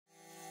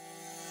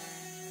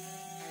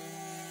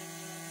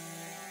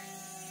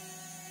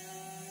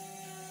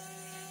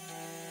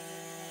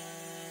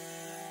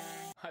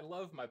I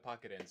love my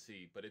Pocket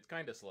NC, but it's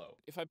kinda slow.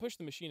 If I push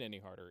the machine any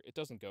harder, it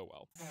doesn't go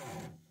well.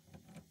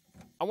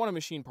 I want to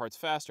machine parts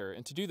faster,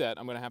 and to do that,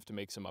 I'm going to have to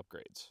make some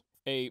upgrades.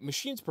 A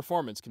machine's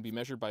performance can be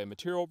measured by a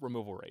material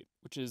removal rate,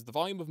 which is the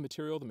volume of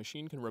material the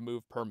machine can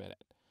remove per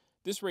minute.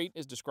 This rate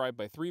is described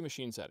by 3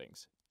 machine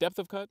settings: depth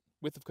of cut,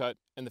 width of cut,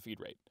 and the feed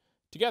rate.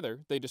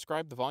 Together, they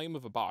describe the volume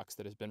of a box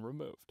that has been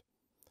removed.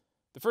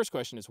 The first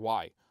question is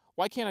why?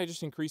 Why can't I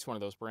just increase one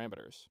of those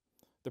parameters?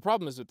 The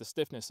problem is with the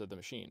stiffness of the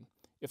machine.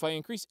 If I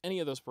increase any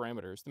of those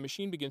parameters, the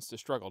machine begins to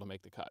struggle to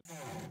make the cut.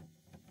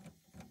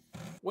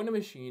 When a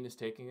machine is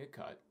taking a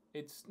cut,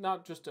 it's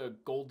not just a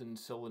golden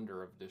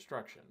cylinder of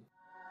destruction.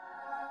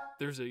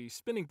 There's a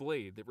spinning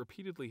blade that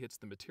repeatedly hits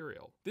the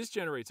material. This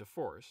generates a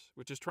force,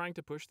 which is trying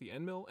to push the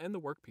end mill and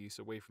the workpiece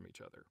away from each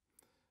other.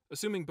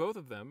 Assuming both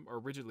of them are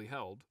rigidly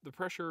held, the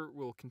pressure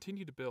will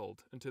continue to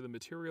build until the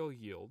material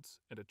yields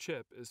and a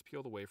chip is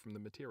peeled away from the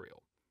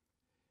material.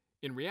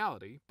 In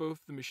reality,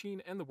 both the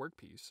machine and the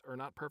workpiece are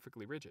not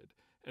perfectly rigid,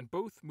 and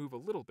both move a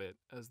little bit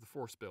as the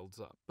force builds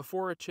up.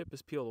 Before a chip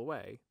is peeled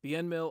away, the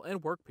end mill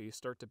and workpiece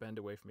start to bend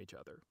away from each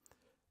other.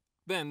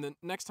 Then, the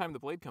next time the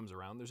blade comes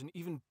around, there's an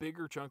even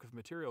bigger chunk of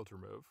material to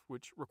remove,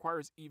 which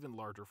requires even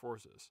larger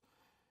forces.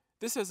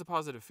 This has a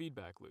positive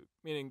feedback loop,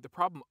 meaning the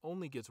problem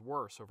only gets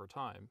worse over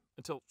time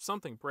until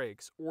something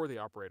breaks or the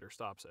operator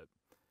stops it.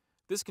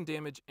 This can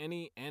damage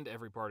any and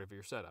every part of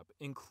your setup,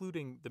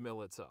 including the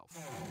mill itself.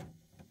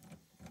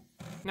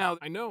 Now,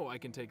 I know I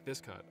can take this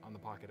cut on the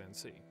Pocket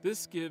NC.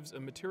 This gives a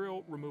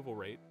material removal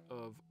rate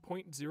of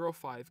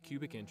 0.05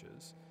 cubic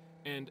inches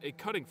and a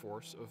cutting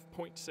force of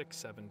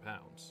 0.67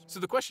 pounds.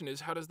 So the question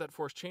is, how does that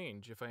force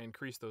change if I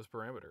increase those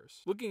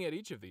parameters? Looking at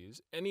each of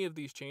these, any of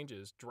these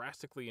changes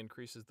drastically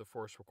increases the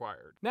force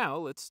required. Now,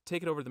 let's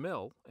take it over to the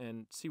mill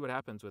and see what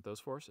happens with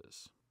those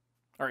forces.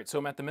 All right, so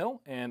I'm at the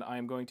mill, and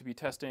I'm going to be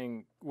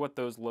testing what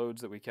those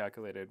loads that we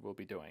calculated will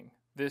be doing.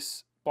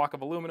 This block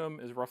of aluminum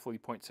is roughly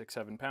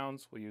 0.67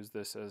 pounds. We'll use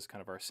this as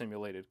kind of our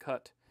simulated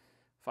cut.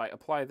 If I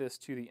apply this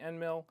to the end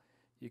mill,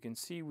 you can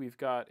see we've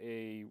got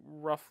a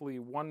roughly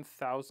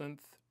 1,000th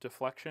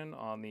deflection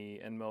on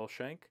the end mill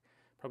shank.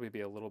 Probably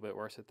be a little bit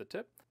worse at the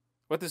tip.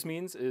 What this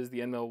means is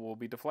the end mill will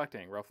be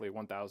deflecting roughly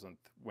 1,000th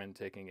when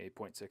taking a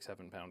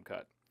 0.67 pound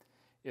cut.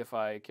 If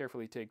I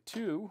carefully take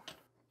 2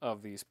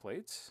 of these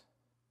plates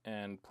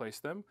and place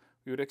them,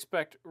 we would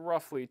expect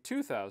roughly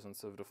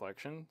 2,000ths of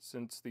deflection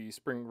since the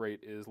spring rate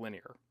is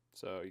linear.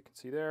 So you can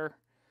see there,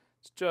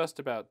 it's just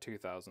about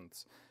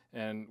 2,000ths.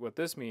 And what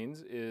this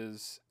means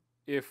is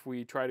if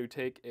we try to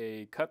take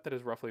a cut that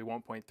is roughly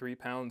 1.3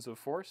 pounds of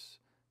force,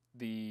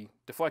 the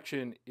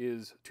deflection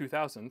is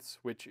 2,000ths,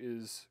 which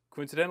is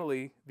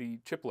coincidentally the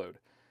chip load,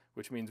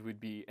 which means we'd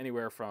be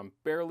anywhere from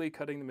barely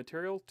cutting the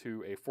material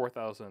to a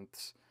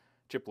 4,000ths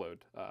chip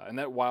load. And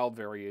that wild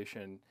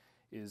variation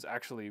is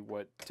actually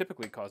what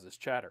typically causes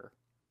chatter.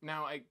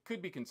 Now, I could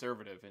be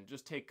conservative and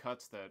just take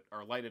cuts that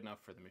are light enough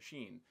for the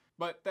machine,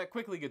 but that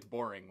quickly gets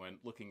boring when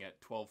looking at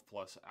 12+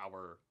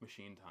 hour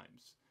machine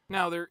times.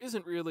 Now, there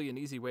isn't really an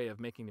easy way of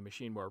making the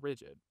machine more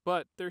rigid,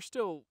 but there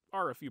still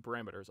are a few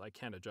parameters I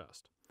can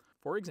adjust.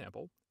 For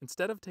example,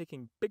 instead of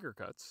taking bigger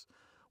cuts,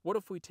 what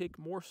if we take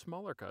more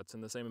smaller cuts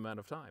in the same amount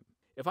of time?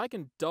 If I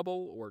can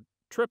double or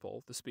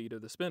triple the speed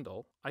of the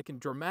spindle, I can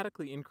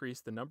dramatically increase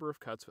the number of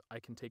cuts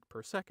I can take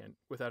per second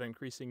without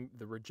increasing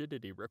the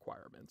rigidity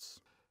requirements.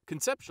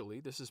 Conceptually,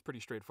 this is pretty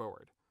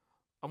straightforward.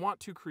 I want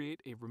to create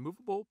a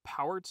removable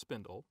powered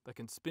spindle that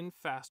can spin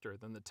faster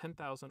than the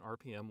 10,000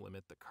 RPM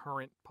limit the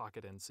current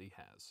Pocket NC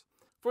has.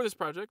 For this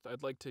project,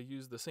 I'd like to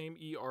use the same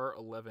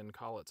ER11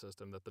 collet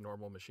system that the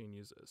normal machine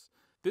uses.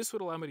 This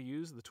would allow me to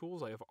use the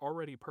tools I have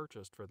already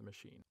purchased for the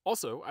machine.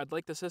 Also, I'd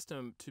like the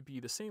system to be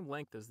the same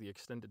length as the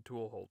extended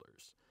tool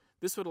holders.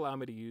 This would allow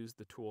me to use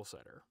the tool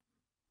setter.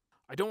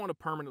 I don't want to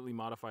permanently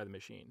modify the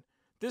machine.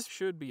 This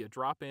should be a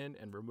drop-in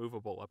and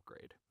removable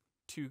upgrade.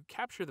 To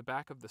capture the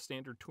back of the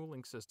standard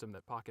tooling system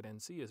that Pocket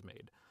NC has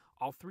made,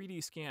 I'll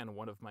 3D scan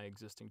one of my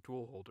existing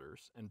tool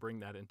holders and bring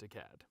that into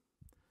CAD.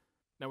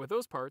 Now with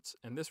those parts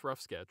and this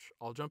rough sketch,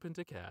 I'll jump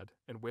into CAD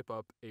and whip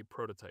up a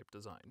prototype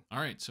design. All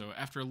right, so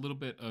after a little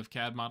bit of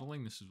CAD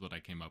modeling, this is what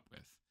I came up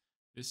with.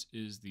 This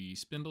is the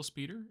spindle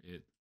speeder.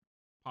 It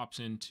pops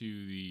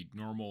into the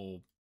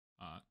normal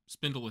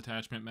spindle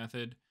attachment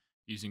method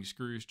using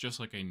screws just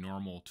like a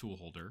normal tool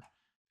holder.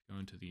 Go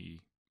into the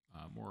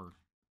more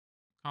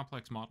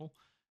complex model.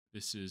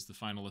 This is the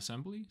final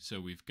assembly.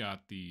 So we've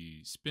got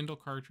the spindle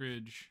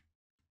cartridge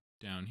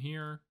down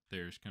here.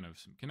 There's kind of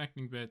some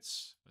connecting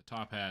bits, a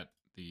top hat,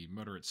 the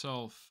motor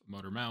itself,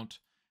 motor mount,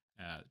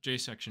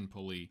 J-section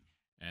pulley,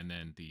 and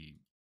then the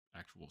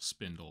actual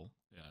spindle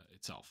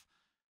itself.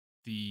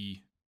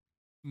 The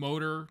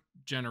motor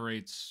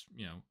generates,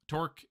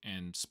 torque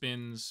and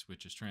spins,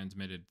 which is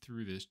transmitted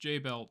through this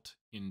J-belt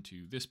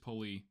into this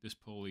pulley. This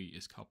pulley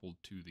is coupled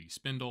to the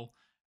spindle,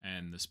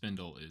 and the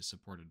spindle is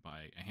supported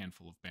by a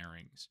handful of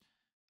bearings.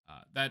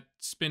 That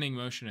spinning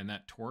motion and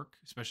that torque,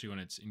 especially when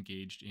it's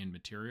engaged in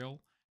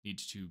material,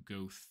 needs to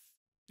go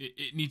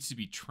it needs to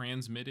be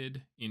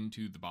transmitted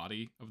into the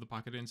body of the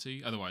Pocket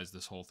NC. Otherwise,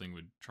 this whole thing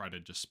would try to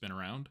just spin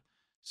around.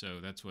 So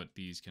that's what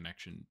these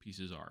connection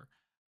pieces are.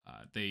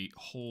 They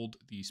hold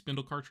the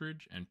spindle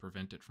cartridge and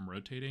prevent it from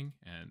rotating,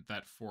 and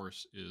that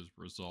force is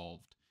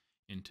resolved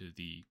into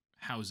the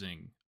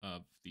housing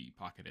of the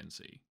Pocket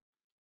NC.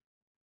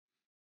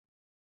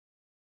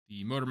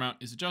 The motor mount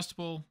is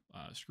adjustable.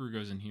 Screw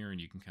goes in here, and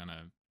you can kind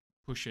of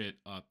push it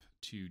up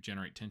to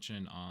generate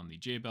tension on the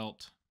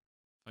J-belt.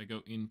 If I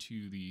go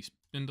into the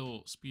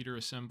spindle speeder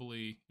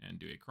assembly and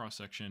do a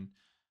cross-section,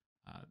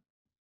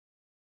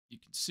 you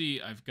can see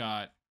I've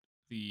got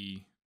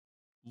the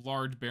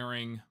large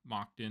bearing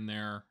mocked in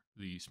there,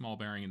 the small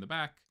bearing in the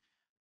back,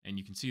 and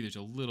you can see there's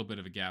a little bit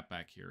of a gap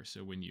back here.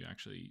 So when you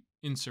actually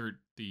insert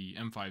the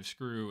M5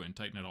 screw and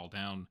tighten it all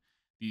down,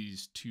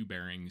 these two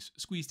bearings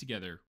squeeze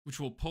together, which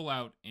will pull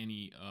out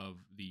any of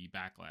the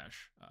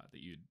backlash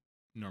that you'd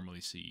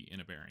normally see in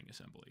a bearing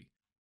assembly.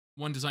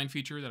 One design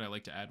feature that I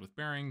like to add with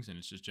bearings, and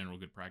it's just general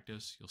good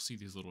practice, you'll see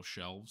these little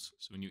shelves.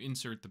 So when you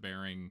insert the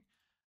bearing,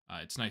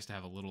 it's nice to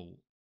have a little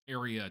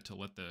area to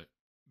let the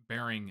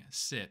bearing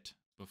sit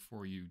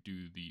before you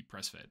do the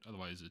press fit.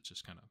 Otherwise, it's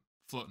just kind of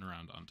floating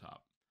around on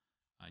top.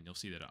 And you'll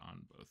see that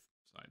on both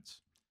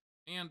sides.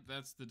 And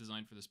that's the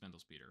design for the spindle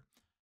speeder.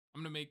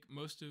 I'm going to make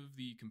most of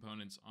the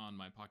components on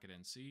my Pocket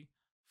NC.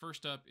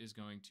 First up is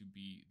going to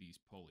be these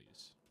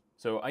pulleys.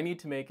 So I need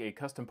to make a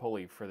custom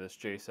pulley for this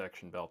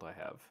J-section belt I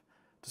have.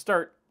 To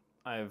start,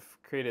 I've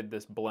created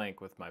this blank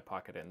with my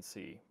Pocket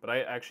NC, but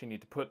I actually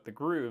need to put the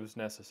grooves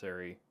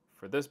necessary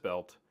for this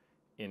belt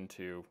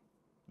into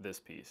this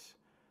piece.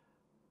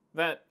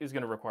 That is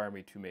going to require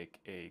me to make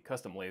a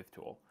custom lathe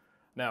tool.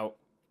 Now,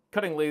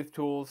 cutting lathe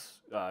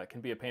tools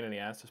can be a pain in the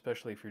ass,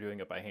 especially if you're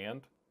doing it by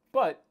hand,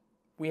 but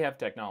we have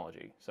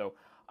technology. So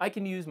I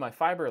can use my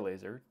fiber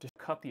laser to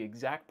cut the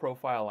exact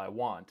profile I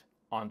want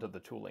onto the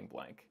tooling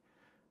blank.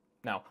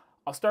 Now,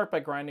 I'll start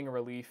by grinding a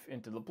relief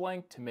into the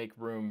blank to make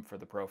room for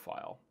the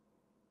profile.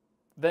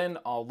 Then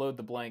I'll load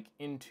the blank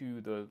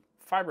into the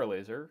fiber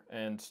laser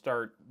and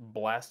start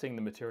blasting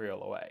the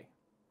material away.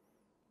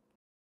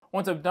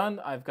 Once I'm done,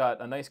 I've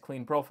got a nice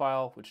clean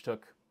profile, which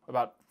took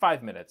about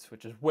 5 minutes,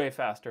 which is way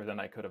faster than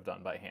I could have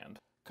done by hand.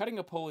 Cutting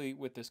a pulley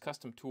with this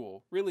custom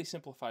tool really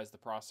simplifies the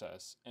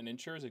process and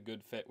ensures a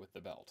good fit with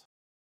the belt.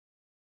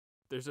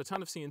 There's a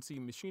ton of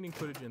CNC machining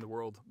footage in the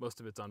world, most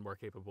of it's on more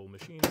capable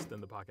machines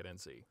than the Pocket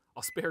NC.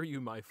 I'll spare you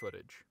my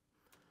footage.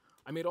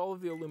 I made all of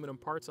the aluminum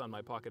parts on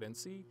my Pocket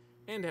NC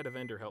and had a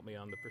vendor help me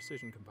on the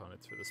precision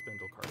components for the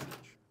spindle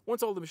cartridge.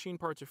 Once all the machine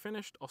parts are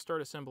finished, I'll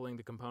start assembling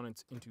the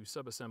components into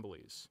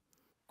sub-assemblies.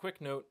 Quick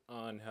note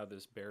on how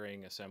this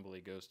bearing assembly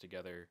goes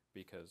together,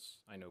 because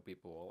I know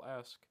people will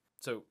ask.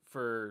 So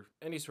for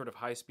any sort of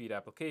high-speed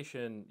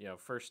application,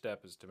 first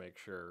step is to make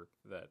sure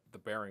that the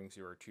bearings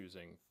you are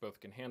choosing both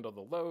can handle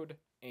the load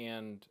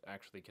and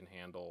actually can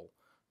handle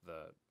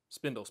the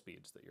spindle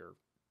speeds that you're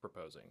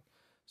proposing.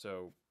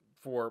 So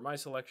for my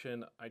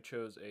selection, I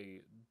chose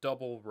a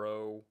double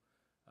row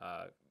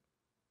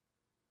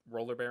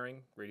roller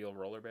bearing, radial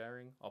roller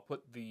bearing. I'll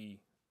put the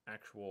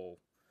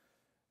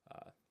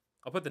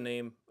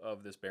name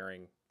of this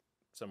bearing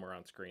somewhere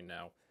on screen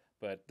now,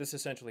 but this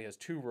essentially has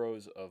 2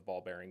 rows of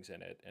ball bearings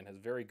in it and has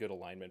very good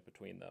alignment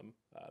between them.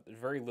 There's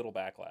very little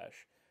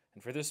backlash,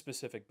 and for this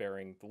specific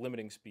bearing, the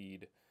limiting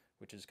speed,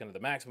 which is kind of the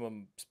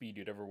maximum speed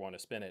you'd ever want to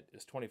spin it,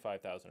 is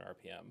 25,000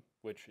 RPM,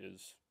 which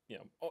is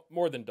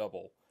more than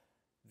double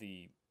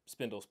the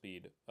spindle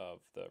speed of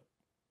the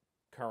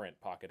current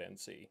Pocket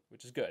NC,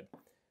 which is good.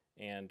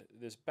 And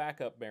this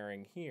backup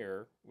bearing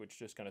here, which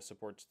just kind of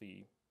supports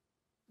the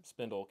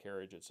spindle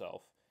carriage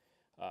itself,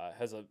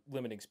 has a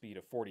limiting speed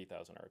of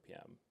 40,000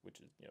 RPM, which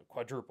is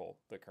quadruple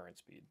the current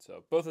speed.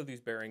 So both of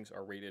these bearings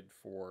are rated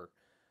for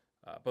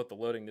both the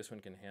loading. This one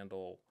can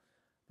handle,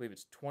 I believe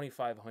it's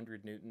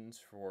 2,500 newtons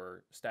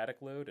for static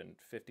load and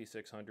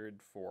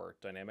 5,600 for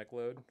dynamic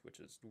load, which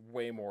is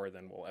way more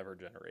than we'll ever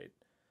generate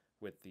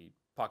with the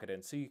Pocket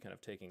NC, kind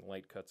of taking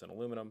light cuts in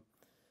aluminum.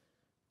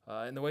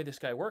 And the way this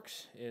guy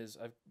works is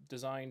I've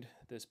designed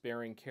this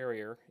bearing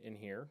carrier in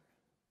here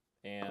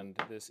and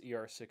this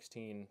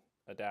ER16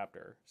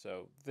 adapter.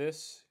 So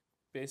this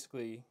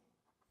basically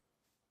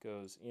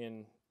goes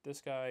in this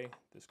guy,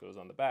 this goes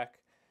on the back.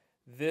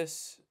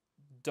 This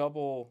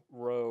double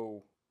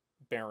row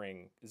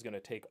bearing is going to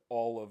take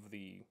all of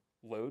the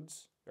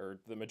loads, or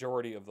the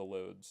majority of the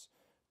loads,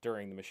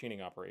 during the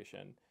machining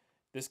operation.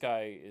 This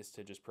guy is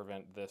to just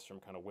prevent this from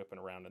kind of whipping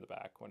around in the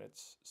back when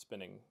it's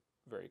spinning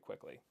very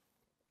quickly.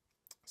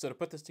 So to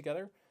put this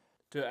together,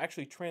 to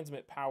actually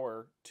transmit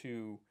power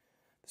to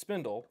the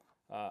spindle,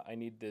 I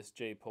need this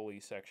J pulley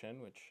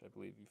section, which I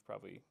believe you've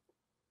probably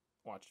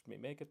watched me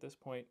make at this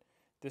point.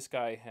 This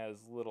guy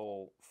has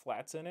little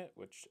flats in it,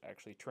 which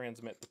actually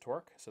transmit the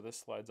torque. So this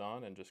slides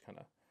on and just kind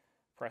of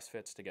press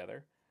fits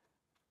together.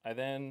 I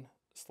then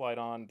slide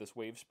on this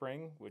wave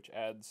spring, which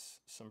adds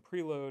some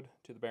preload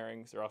to the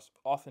bearings. They're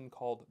often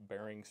called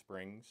bearing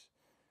springs.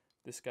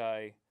 This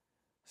guy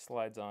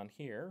slides on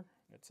here.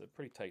 It's a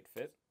pretty tight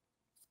fit.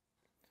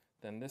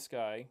 Then this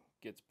guy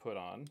gets put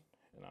on,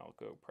 and I'll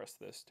go press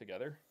this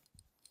together.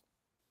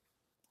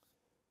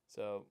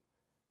 So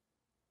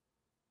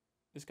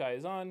this guy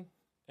is on,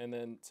 and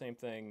then same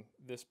thing,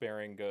 this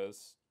bearing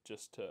goes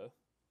just to,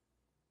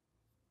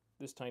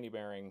 this tiny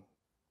bearing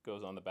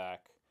goes on the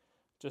back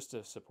just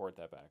to support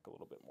that back a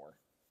little bit more.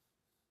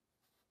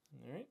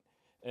 All right,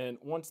 and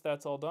once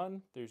that's all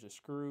done, there's a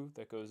screw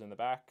that goes in the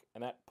back,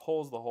 and that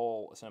pulls the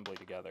whole assembly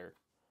together,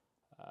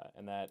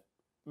 and that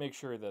makes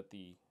sure that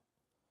the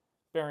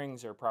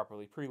bearings are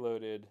properly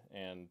preloaded,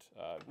 and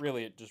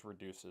really it just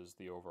reduces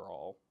the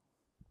overall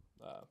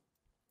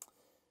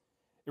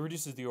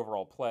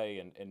play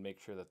and make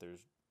sure that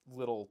there's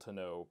little to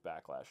no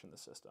backlash in the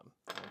system.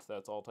 Once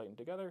that's all tightened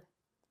together,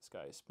 this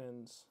guy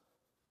spins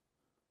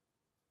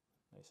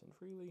nice and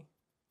freely,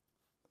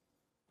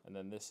 and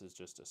then this is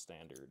just a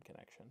standard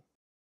connection.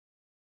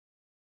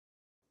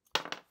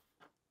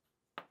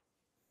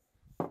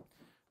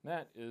 And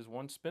that is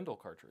one spindle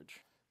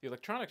cartridge. The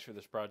electronics for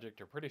this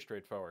project are pretty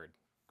straightforward.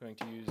 I'm going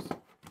to use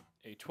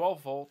a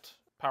 12-volt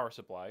power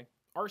supply,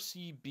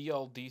 RC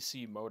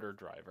BLDC motor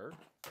driver,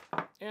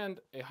 and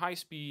a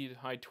high-speed,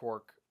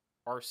 high-torque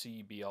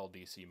RC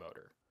BLDC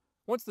motor.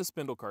 Once the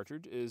spindle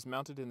cartridge is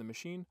mounted in the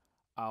machine,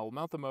 I'll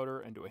mount the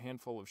motor and do a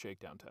handful of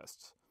shakedown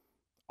tests.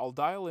 I'll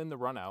dial in the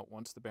runout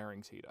once the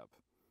bearings heat up.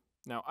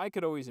 Now, I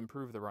could always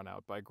improve the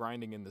runout by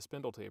grinding in the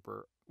spindle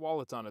taper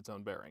while it's on its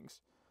own bearings.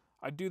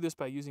 I'd do this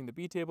by using the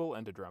B-table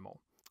and a Dremel.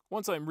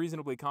 Once I'm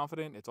reasonably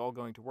confident it's all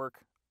going to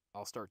work,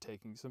 I'll start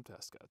taking some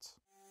test cuts.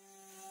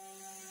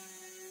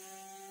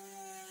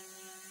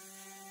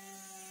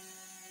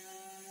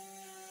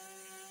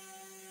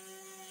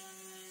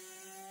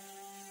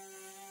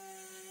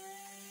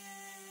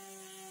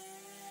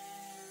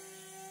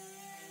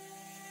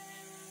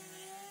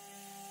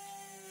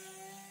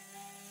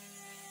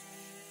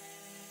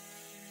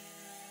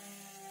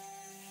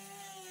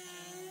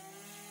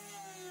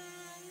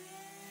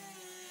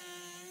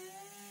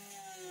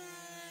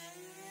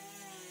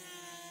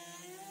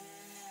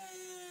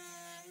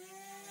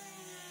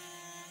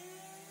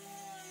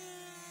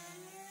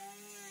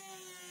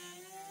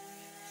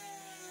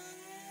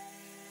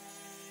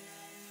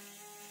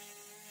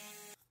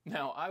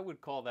 Now, I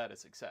would call that a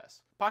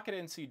success. Pocket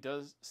NC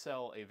does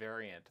sell a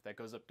variant that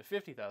goes up to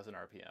 50,000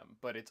 RPM,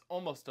 but it's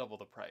almost double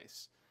the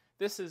price.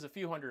 This is a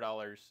few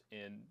 $100s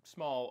in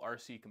small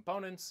RC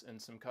components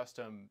and some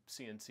custom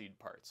CNC'd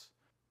parts.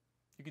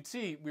 You can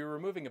see we were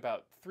removing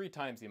about 3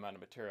 times the amount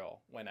of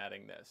material when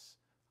adding this.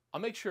 I'll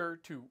make sure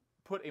to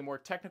put a more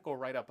technical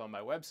write-up on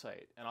my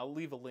website, and I'll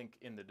leave a link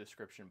in the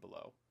description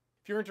below.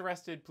 If you're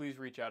interested, please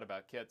reach out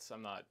about kits.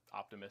 I'm not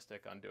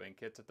optimistic on doing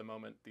kits at the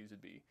moment. These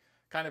would be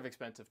kind of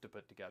expensive to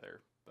put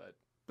together, but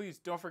please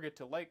don't forget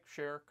to like,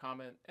 share,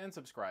 comment, and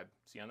subscribe.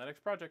 See you on the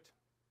next project.